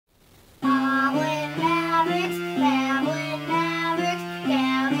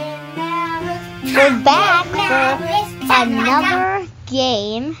we're back for another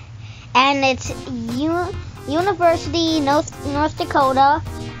game, and it's University North Dakota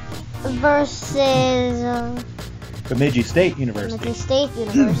versus Bemidji State University. Bemidji State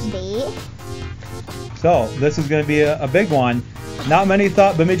University. So this is going to be a big one. Not many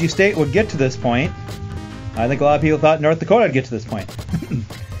thought Bemidji State would get to this point. I think a lot of people thought North Dakota would get to this point. You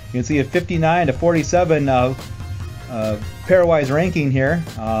can see a 59-47 pairwise ranking here.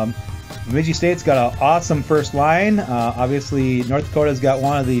 Bemidji State's got an awesome first line. Obviously, North Dakota's got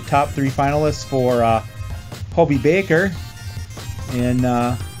one of the top 3 finalists for Hobie Baker and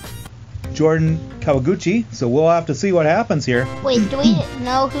Jordan Kawaguchi. So we'll have to see what happens here. Wait, do we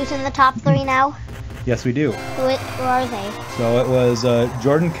know who's in the top 3 now? Yes, we do. Who are they? So it was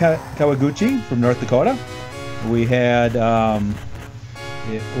Jordan Kawaguchi from North Dakota. We had,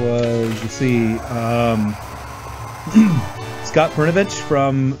 it was, let's see, Scott Pernovich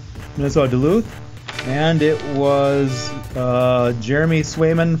from Minnesota Duluth, and it was Jeremy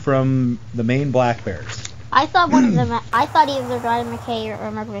Swayman from the Maine Black Bears. I thought one of them. I thought either Ryan McKay or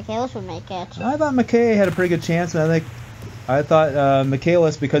Mark Michaelis would make it. I thought McKay had a pretty good chance, and I thought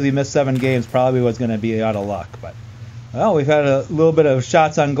Michaelis, because he missed 7 games, probably was going to be out of luck. But well, we've had a little bit of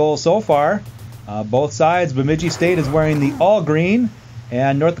shots on goal so far. Both sides. Bemidji State is wearing the all green,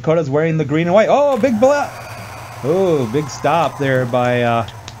 and North Dakota is wearing the green and white. Oh, big big stop there by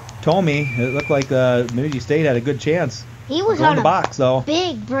Tomey. It looked like Bemidji State had a good chance. He was going on to the box, though.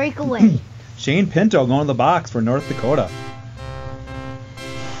 Big breakaway. Shane Pinto going to the box for North Dakota.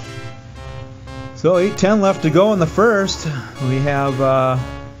 So 8:10 left to go in the first. We have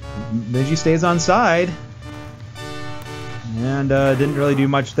Bemidji State's onside, and didn't really do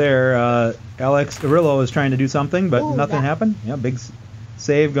much there. Alex Arillo was trying to do something, but nothing happened. Yeah, big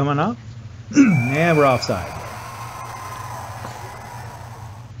save coming up, and we're offside.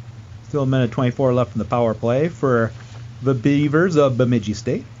 Still a minute 24 left in the power play for the Beavers of Bemidji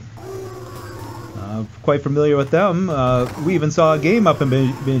State. Quite familiar with them. We even saw a game up in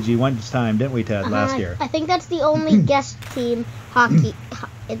Bemidji one time, didn't we, Ted, last year? I think that's the only guest team hockey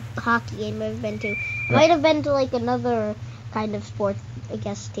game I've been to. I might have been to like another kind of sports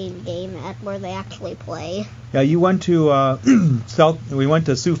guest team game where they actually play. Yeah, you went to we went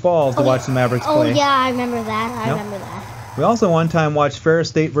to Sioux Falls to watch the Mavericks play. Oh yeah, I remember that. I remember that. We also one time watched Ferris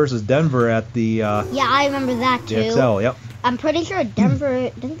State versus Denver at the yeah, I remember that too. DXL, yep. I'm pretty sure Denver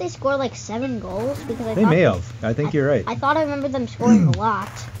didn't they score like 7 goals because they may have. I think you're right. I thought I remember them scoring a lot.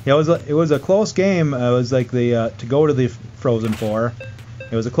 Yeah, it was a close game. It was like the to go to the Frozen Four.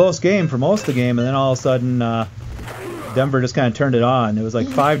 It was a close game for most of the game, and then all of a sudden Denver just kind of turned it on. It was like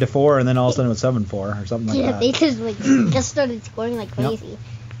 5-4, and then all of a sudden it was 7-4 or something like that. Yeah, they just started scoring like crazy. Yep.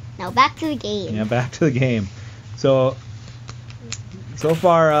 Now back to the game. Yeah, back to the game. So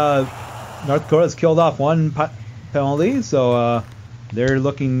far North Dakota's killed off 1 penalty, so they're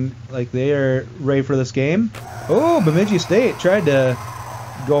looking like they are ready for this game. Oh, Bemidji State tried to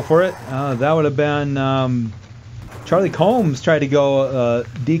go for it. That would have been Charlie Combs tried to go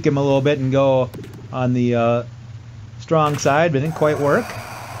deke him a little bit and go on the strong side, but it didn't quite work.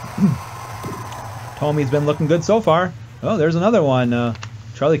 Tomey's been looking good so far. Oh, there's another one.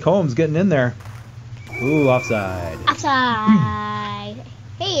 Charlie Combs getting in there. Ooh, offside. Offside.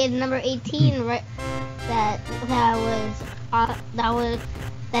 Hey, number 18, right? That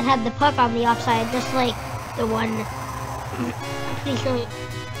had the puck on the offside, just like the one. I'm pretty sure.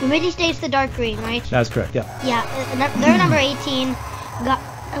 Bemidji State's the dark green, right? That's correct. Yeah. Yeah, their number 18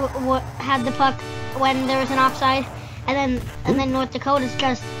 had the puck when there was an offside, and then North Dakota's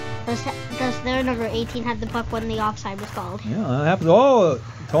just their number 18 had the puck when the offside was called. Yeah, that happens. Oh,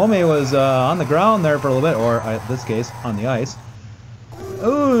 Tomey was on the ground there for a little bit, or in this case, on the ice.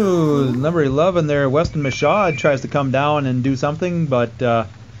 Ooh, number 11 there, Weston Michaud tries to come down and do something, but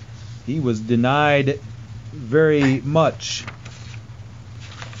he was denied very much.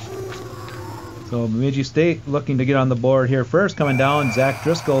 So Bemidji State looking to get on the board here first. Coming down, Zach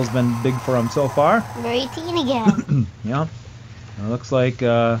Driscoll's been big for him so far. Number 18 again. Yeah. It looks like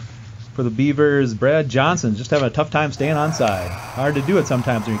for the Beavers, Brad Johnson's just having a tough time staying onside. Hard to do it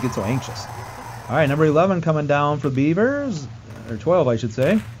sometimes when you get so anxious. All right, number 11 coming down for the Beavers. Or 12, I should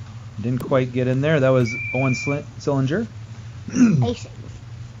say. Didn't quite get in there. That was Owen Sillinger.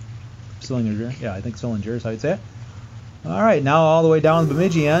 Sillinger, yeah, I think Sillinger is how you'd say it. All right, now all the way down the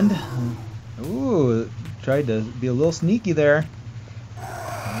Bemidji end. Ooh, tried to be a little sneaky there.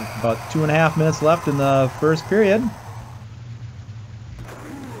 About 2.5 minutes left in the first period.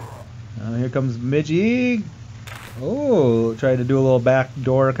 Here comes Bemidji. Oh, tried to do a little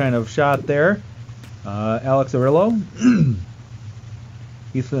backdoor kind of shot there. Alex Arillo.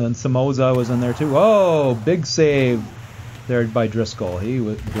 Ethan Samoza was in there too. Oh, big save there by Driscoll. He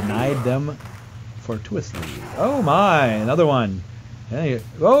denied them fortuitously. Oh my, another one.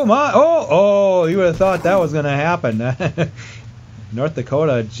 Oh my, oh, you would have thought that was going to happen. North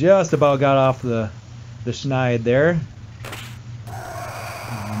Dakota just about got off the schneid there.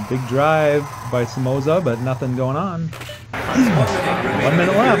 Big drive by Samoza, but nothing going on. 1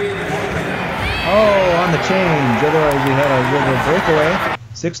 minute left. Oh, on the change. Otherwise, we had a little breakaway.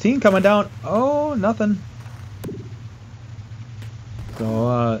 16 coming down. Oh, nothing.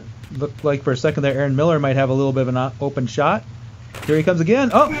 So, looked like for a second there, Aaron Miller might have a little bit of an open shot. Here he comes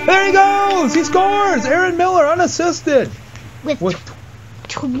again. Oh, there he goes! He scores! Aaron Miller, unassisted. With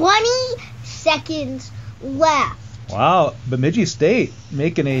 20 seconds left. Wow, Bemidji State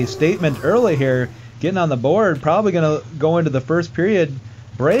making a statement early here, getting on the board, probably going to go into the first period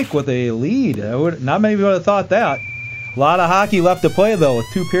break with a lead. Not many people would have thought that. A lot of hockey left to play, though, with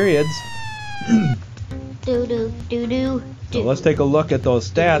 2 periods. So let's take a look at those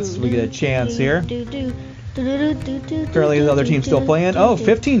stats. We get a chance here. Apparently the other team's still playing. Oh,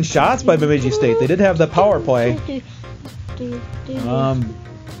 15 shots by Bemidji State. They did have the power play. Yeah,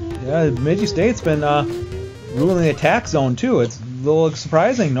 Bemidji State's been ruling the attack zone too. It's a little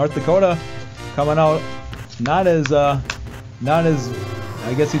surprising. North Dakota coming out not as I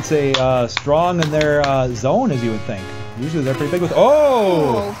guess you'd say strong in their zone as you would think. Usually they're pretty big with.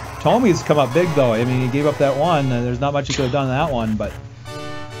 Oh, Tomey's come up big though. I mean, he gave up that one. There's not much he could have done in that one, but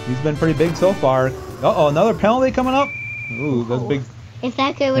he's been pretty big so far. Uh-oh, another penalty coming up. Ooh, that's big. If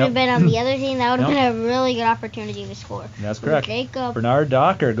that guy would have been on the other team, that would have been a really good opportunity to score. That's correct. Jacob. Bernard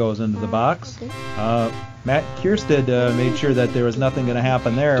Docker goes into the box. Okay. Matt Kiersted made sure that there was nothing going to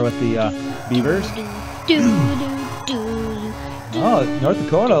happen there with the Beavers. Oh, North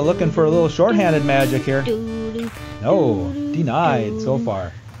Dakota looking for a little shorthanded magic here. No, denied so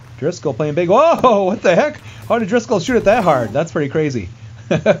far. Driscoll playing big. Whoa, what the heck? How did Driscoll shoot it that hard? That's pretty crazy.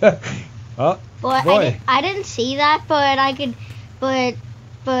 Oh, boy. I didn't see that, but I could, but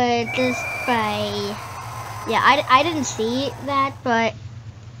just by, yeah, I didn't see that, but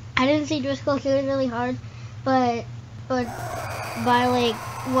I didn't see Driscoll shoot it really hard, but by like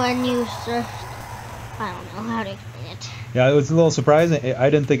when you searched, I don't know how to explain it. Yeah, it was a little surprising. I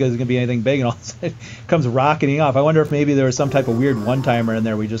didn't think it was going to be anything big, and all of a sudden it comes rocketing off. I wonder if maybe there was some type of weird one-timer in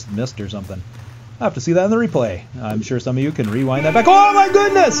there we just missed or something. I'll have to see that in the replay. I'm sure some of you can rewind that back. Oh, my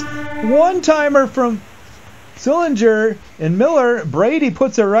goodness! One-timer from Sillinger and Miller. Brady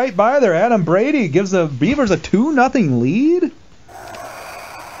puts it right by there. Adam Brady gives the Beavers a 2-0 lead.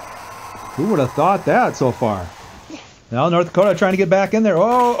 Who would have thought that so far? Now North Dakota trying to get back in there.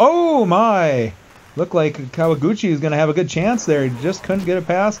 Oh my! Looked like Kawaguchi is going to have a good chance there. He just couldn't get it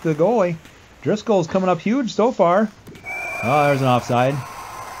past the goalie. Driscoll's coming up huge so far. Oh, there's an offside.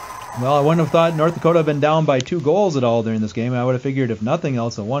 Well, I wouldn't have thought North Dakota had been down by 2 goals at all during this game. I would have figured, if nothing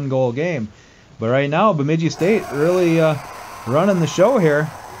else, a 1-goal game. But right now, Bemidji State really running the show here.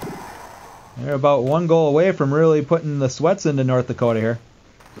 They're about 1 goal away from really putting the sweats into North Dakota here.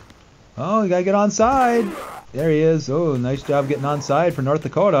 Oh, you got to get onside. There he is. Oh, nice job getting onside for North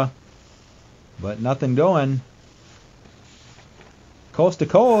Dakota. But nothing going. Coast to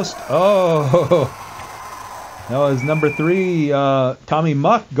coast. Oh, that was number 3, Tommy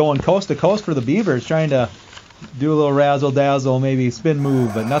Muck going coast to coast for the Beavers, trying to do a little razzle-dazzle, maybe spin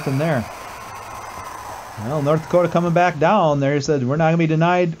move, but nothing there. Well, North Dakota coming back down there. He said, we're not going to be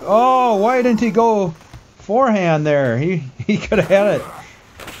denied. Oh, why didn't he go forehand there? He could have had it.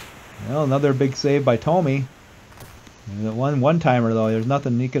 Well, another big save by Tomey. The one-timer, though, there's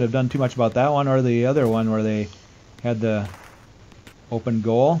nothing he could have done too much about that one or the other one where they had the open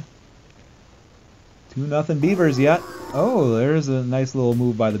goal. 2-0 Beavers yet. Oh, there's a nice little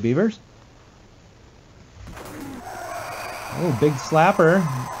move by the Beavers. Oh, big slapper,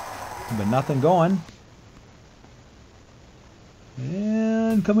 but nothing going.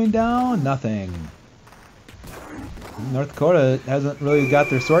 And coming down, nothing. North Dakota hasn't really got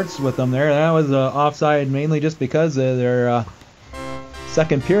their sorts with them there. That was offside mainly just because of their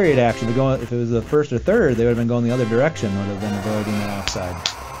second period action. If it was the first or third, they would have been going the other direction, would have been avoiding the offside.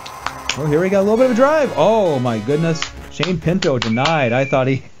 Oh, here we got a little bit of a drive. Oh, my goodness. Shane Pinto denied. I thought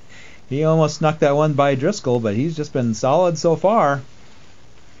he almost snuck that one by Driscoll, but he's just been solid so far.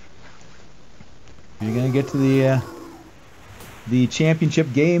 You're going to get to the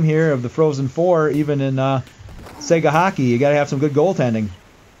championship game here of the Frozen Four, even in Sega Hockey. You got to have some good goaltending.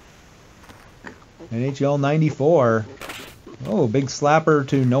 NHL 94. Oh, big slapper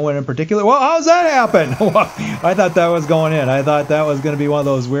to no one in particular. Well, how's that happen? I thought that was going in. I thought that was going to be one of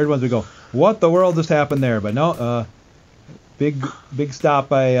those weird ones. We go, what the world just happened there? But no, Big stop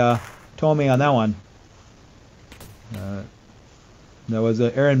by Tommy on that one. That was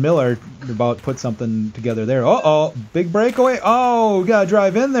Aaron Miller about put something together there. Uh-oh, big breakaway. Oh, we got to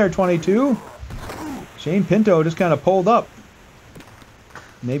drive in there, 22. Shane Pinto just kind of pulled up.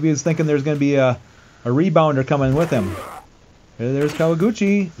 Maybe he was thinking there's going to be a rebounder coming with him. There's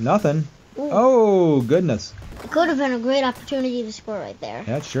Kawaguchi. Nothing. Ooh. Oh, goodness. It could have been a great opportunity to score right there.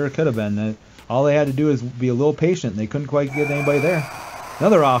 That sure could have been. All they had to do is be a little patient. They couldn't quite get anybody there.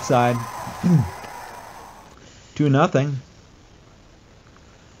 Another offside. 2-0.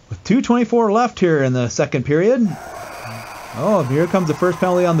 With 2:24 left here in the second period. Oh, here comes the first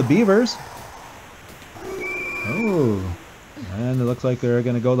penalty on the Beavers. Oh, and it looks like they're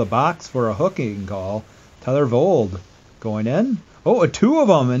going to go to the box for a hooking call. Tyler Vold going in. Oh, two of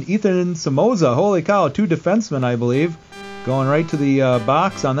them, and Ethan Somoza. Holy cow, 2 defensemen, I believe, going right to the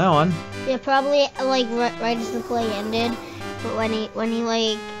box on that one. Yeah, probably like right as the play ended, but when he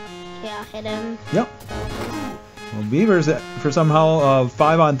hit him. Yep. Well, Beavers, for somehow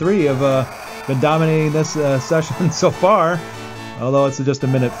 5-on-3, have been dominating this session so far. Although it's just a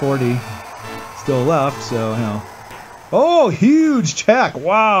minute 40 still left, so, you know. Oh, huge check!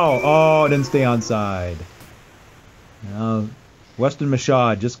 Wow! Oh, it didn't stay onside. Weston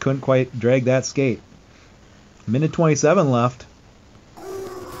Mashad just couldn't quite drag that skate. Minute 27 left.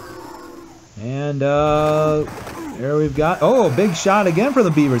 And there we've got... Oh, a big shot again for the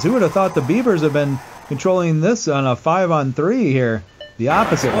Beavers. Who would have thought the Beavers have been controlling this on a 5-on-3 here? The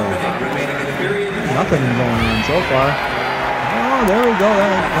opposite way. Nothing going on so far. Oh, there we go.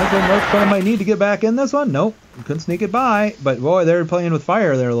 That's what North Dakota might need to get back in this one. Nope. Couldn't sneak it by. But, boy, they're playing with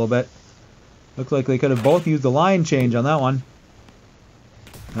fire there a little bit. Looks like they could have both used the line change on that one.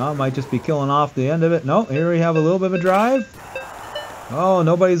 No, it might just be killing off the end of it. No, here we have a little bit of a drive. Oh,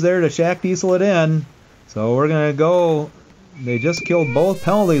 nobody's there to Shaq Diesel it in. So we're going to go. They just killed both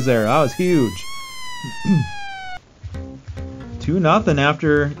penalties there. That was huge. 2-0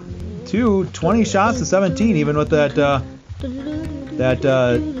 after 20 shots to 17, even with that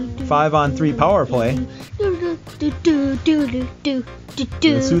 5-on-3 power play.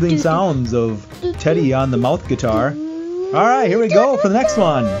 The soothing sounds of Teddy on the mouth guitar. All right, here we go for the next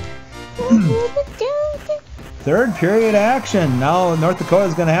one. Third period action. Now North Dakota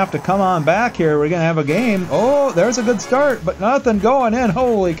is going to have to come on back here. We're going to have a game. Oh, there's a good start, but nothing going in.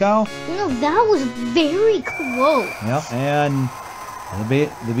 Holy cow. No, that was very close. Yep, and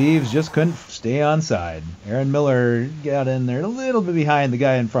the Beavs just couldn't stay on side. Aaron Miller got in there a little bit behind the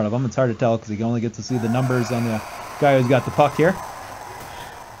guy in front of him. It's hard to tell because he only gets to see the numbers on the guy who's got the puck here.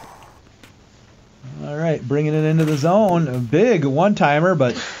 All right, bringing it into the zone. A big one-timer,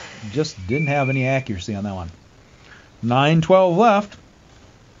 but just didn't have any accuracy on that one. 9:12 left.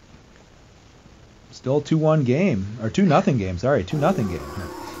 Still 2-1 game. Or 2-0 game, sorry. 2-0 game.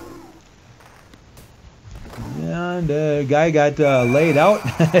 And the guy got laid out.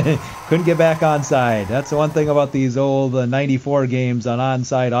 Couldn't get back onside. That's the one thing about these old 94 games on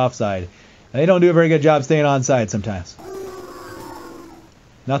onside, offside. They don't do a very good job staying onside sometimes.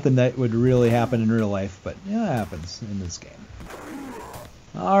 Nothing that would really happen in real life, but yeah, it happens in this game.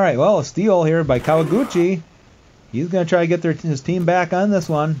 All right, well, a steal here by Kawaguchi. He's going to try to get his team back on this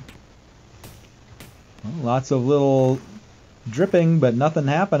one. Well, lots of little dripping, but nothing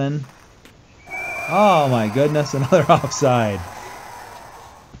happening. Oh, my goodness, another offside.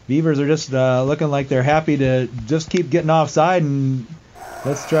 Beavers are just looking like they're happy to just keep getting offside, and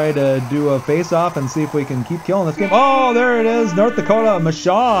let's try to do a face-off and see if we can keep killing this game. Oh, there it is, North Dakota,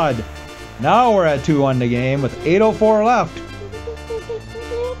 Mashad. Now we're at 2-1 the game with 8:04 left.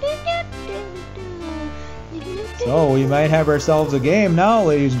 So we might have ourselves a game now,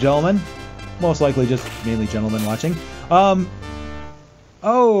 ladies and gentlemen. Most likely just mainly gentlemen watching.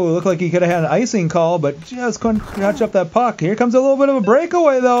 Oh, looked like he could have had an icing call, but just couldn't catch up that puck. Here comes a little bit of a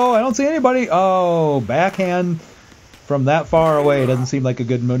breakaway, though. I don't see anybody. Oh, backhand from that far away. Doesn't seem like a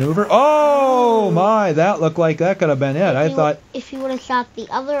good maneuver. Oh, my. That looked like that could have been it. I thought if he would have shot the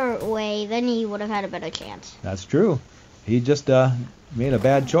other way, then he would have had a better chance. That's true. He just made a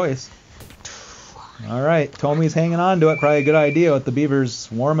bad choice. All right, Tommy's hanging on to it. Probably a good idea with the Beavers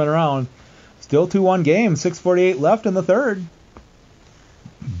swarming around. Still 2-1 game. 6:48 left in the third.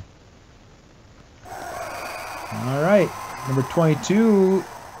 All right, number 22,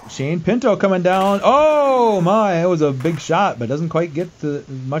 Shane Pinto coming down. Oh, my, it was a big shot, but doesn't quite get to as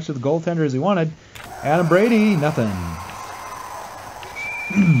much of the goaltender as he wanted. Adam Brady, nothing.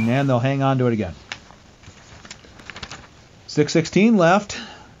 And they'll hang on to it again. 6:16 left.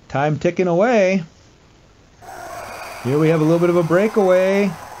 Time ticking away. Here we have a little bit of a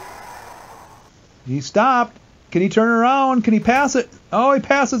breakaway. He stopped. Can he turn around? Can he pass it? Oh, he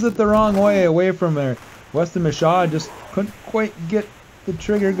passes it the wrong way, away from there. Weston Michaud just couldn't quite get the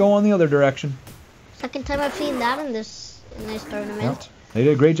trigger going the other direction. Second time I've seen that in this tournament. Yep. They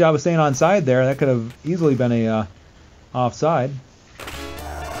did a great job of staying on side there. That could have easily been a offside.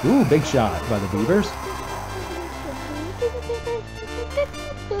 Ooh, big shot by the Beavers.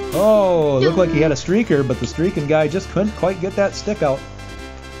 Oh, it looked like he had a streaker, but the streaking guy just couldn't quite get that stick out.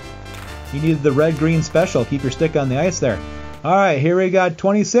 You needed the red-green special. Keep your stick on the ice there. All right, here we got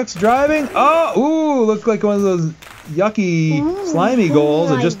 26 driving. Oh, ooh, looked like one of those yucky, slimy goals.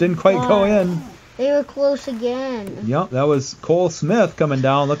 It just didn't quite go in. They were close again. Yep, that was Cole Smith coming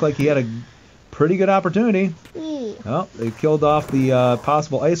down. Looked like he had a pretty good opportunity. Oh, they killed off the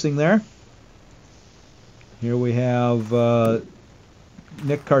possible icing there. Here we have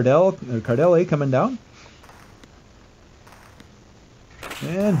Nick Cardelli coming down.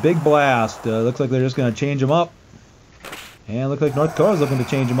 And big blast. Looks like they're just going to change them up. And looks like North Dakota's looking to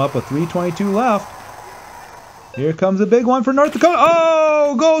change them up with 3:22 left. Here comes a big one for North Dakota.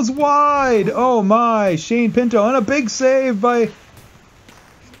 Oh, goes wide. Oh my, Shane Pinto, and a big save by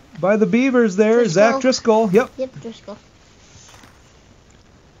the Beavers there. Driscoll. Zach Driscoll. Yep, Driscoll.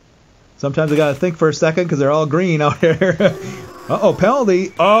 Sometimes I got to think for a second because they're all green out here. Uh-oh,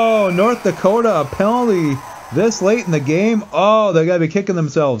 penalty. Oh, North Dakota, a penalty this late in the game. Oh, they got to be kicking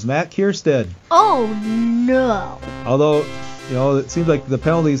themselves. Matt Kierstead. Oh, no. Although, you know, it seems like the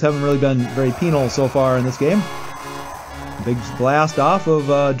penalties haven't really been very penal so far in this game. Big blast off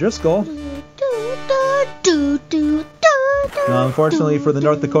of Driscoll. Now, unfortunately for the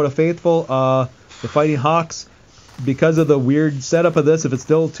North Dakota faithful, the Fighting Hawks, because of the weird setup of this, if it's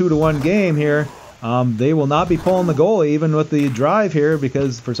still 2-1 game here, they will not be pulling the goalie even with the drive here,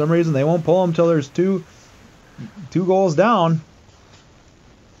 because for some reason they won't pull him until there's two goals down.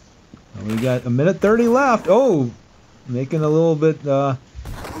 We got 1:30 left. Oh, making a little bit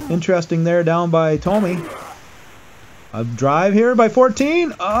interesting there down by Tommy. A drive here by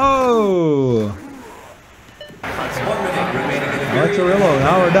 14. Oh! Alex Arillo.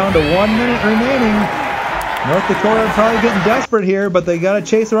 Now we're down to 1 minute remaining. North Dakota probably getting desperate here, but they got to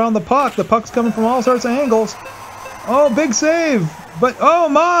chase around the puck. The puck's coming from all sorts of angles. Oh, big save. But, oh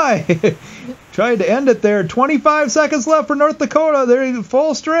my! Tried to end it there. 25 seconds left for North Dakota. They're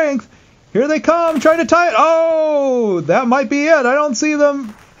full strength. Here they come. Trying to tie it. Oh, that might be it. I don't see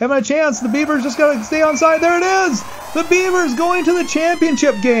them having a chance. The Beavers just got to stay on side. There it is. The Beavers going to the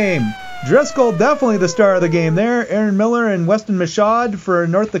championship game. Driscoll definitely the star of the game there. Aaron Miller and Weston Michaud for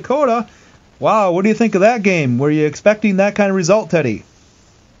North Dakota. Wow, what do you think of that game? Were you expecting that kind of result, Teddy?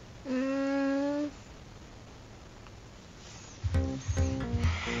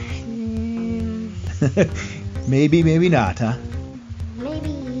 Maybe, maybe not, huh?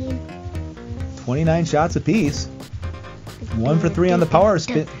 Maybe. 29 shots apiece. 1 for 3 on the power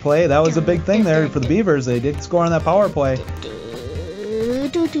play. That was a big thing there for the Beavers. They did score on that power play.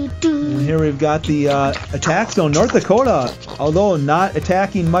 And here we've got the attack zone. North Dakota, although not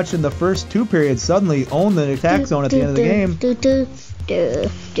attacking much in the first 2 periods, suddenly owned the attack zone at the end of the game.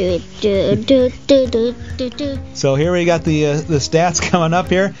 So here we got the stats coming up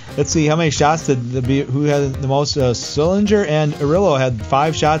here. Let's see how many shots did who had the most. Sillinger and Arillo had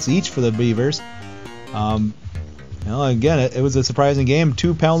 5 shots each for the Beavers. Well, again, it was a surprising game.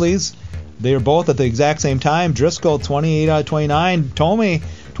 2 penalties. They were both at the exact same time. Driscoll 28 out of 29. Tomey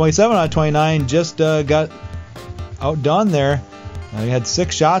 27 out of 29. Just got outdone there. He had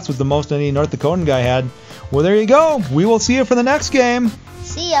 6 shots, was the most any North Dakotan guy had. Well, there you go. We will see you for the next game.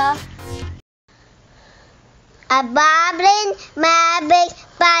 See ya. A bobbling magic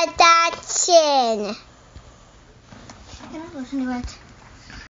production. I cannot listen to it.